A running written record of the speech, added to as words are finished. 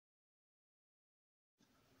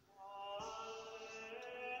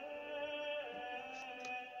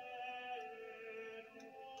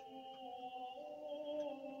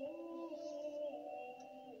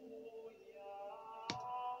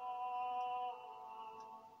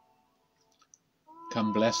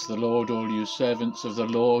Come bless the Lord, all you servants of the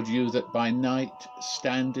Lord, you that by night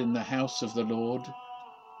stand in the house of the Lord.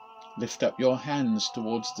 Lift up your hands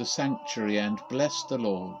towards the sanctuary and bless the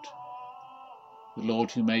Lord. The Lord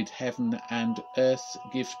who made heaven and earth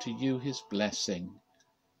give to you his blessing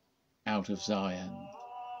out of Zion.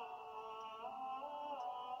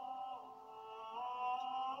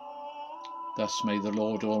 Thus may the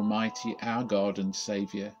Lord Almighty, our God and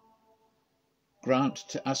Saviour, grant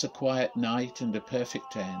to us a quiet night and a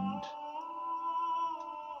perfect end.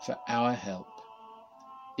 For our help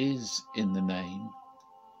is in the name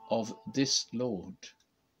of this Lord,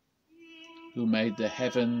 who made the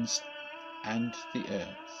heavens and the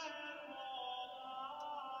earth.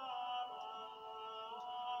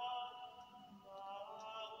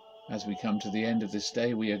 As we come to the end of this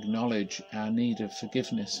day, we acknowledge our need of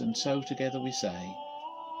forgiveness, and so together we say,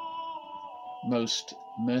 Most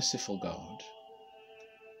merciful God,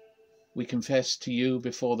 we confess to you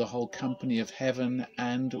before the whole company of heaven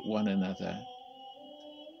and one another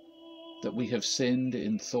that we have sinned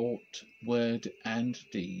in thought, word and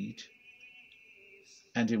deed,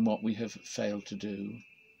 and in what we have failed to do.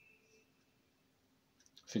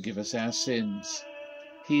 Forgive us our sins,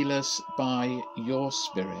 heal us by your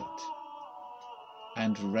Spirit,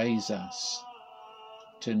 and raise us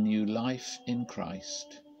to new life in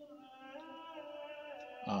Christ.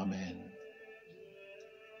 Amen.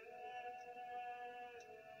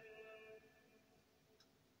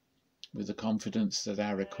 With the confidence that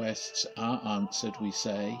our requests are answered, we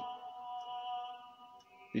say,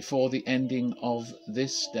 before the ending of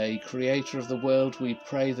this day, Creator of the world, we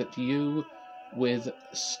pray that you, with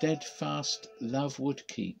steadfast love, would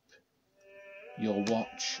keep your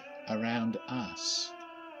watch around us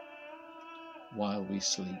while we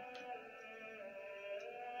sleep.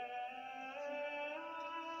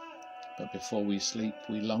 But before we sleep,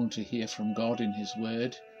 we long to hear from God in his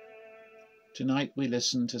word. Tonight we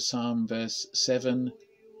listen to Psalm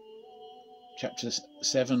chapter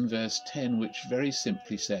 7, verse 10, which very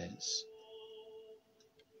simply says,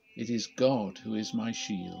 "It is God who is my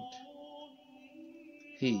shield.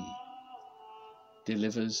 He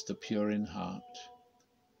delivers the pure in heart."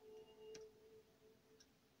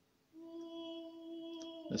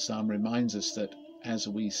 The psalm reminds us that as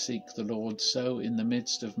we seek the Lord, so in the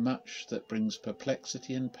midst of much that brings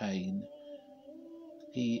perplexity and pain,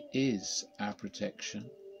 he is our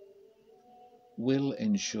protection, will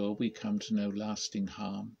ensure we come to no lasting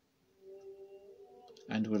harm,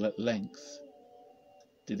 and will at length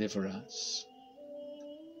deliver us.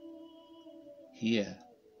 Here,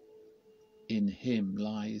 in him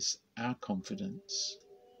lies our confidence.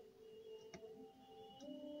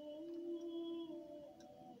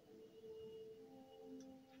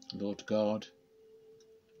 Lord God,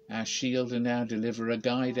 our shield and our deliverer,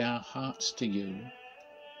 guide our hearts to you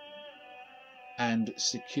and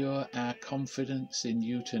secure our confidence in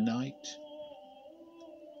you tonight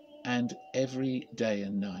and every day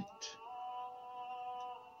and night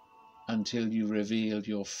until you reveal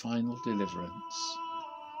your final deliverance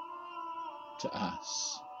to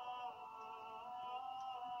us.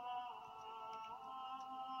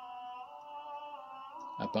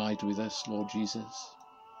 Abide with us, Lord Jesus,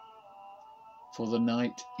 for the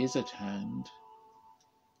night is at hand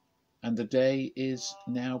and the day is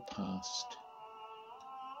now past.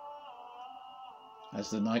 As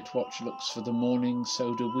the night watch looks for the morning,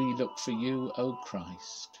 so do we look for you, O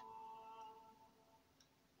Christ.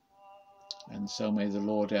 And so may the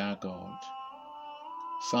Lord our God,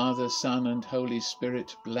 Father, Son, and Holy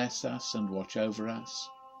Spirit bless us and watch over us.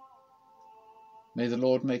 May the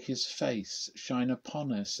Lord make his face shine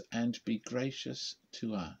upon us and be gracious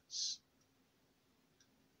to us.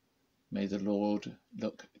 May the Lord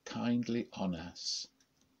look kindly on us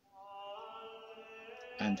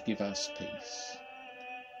and give us peace.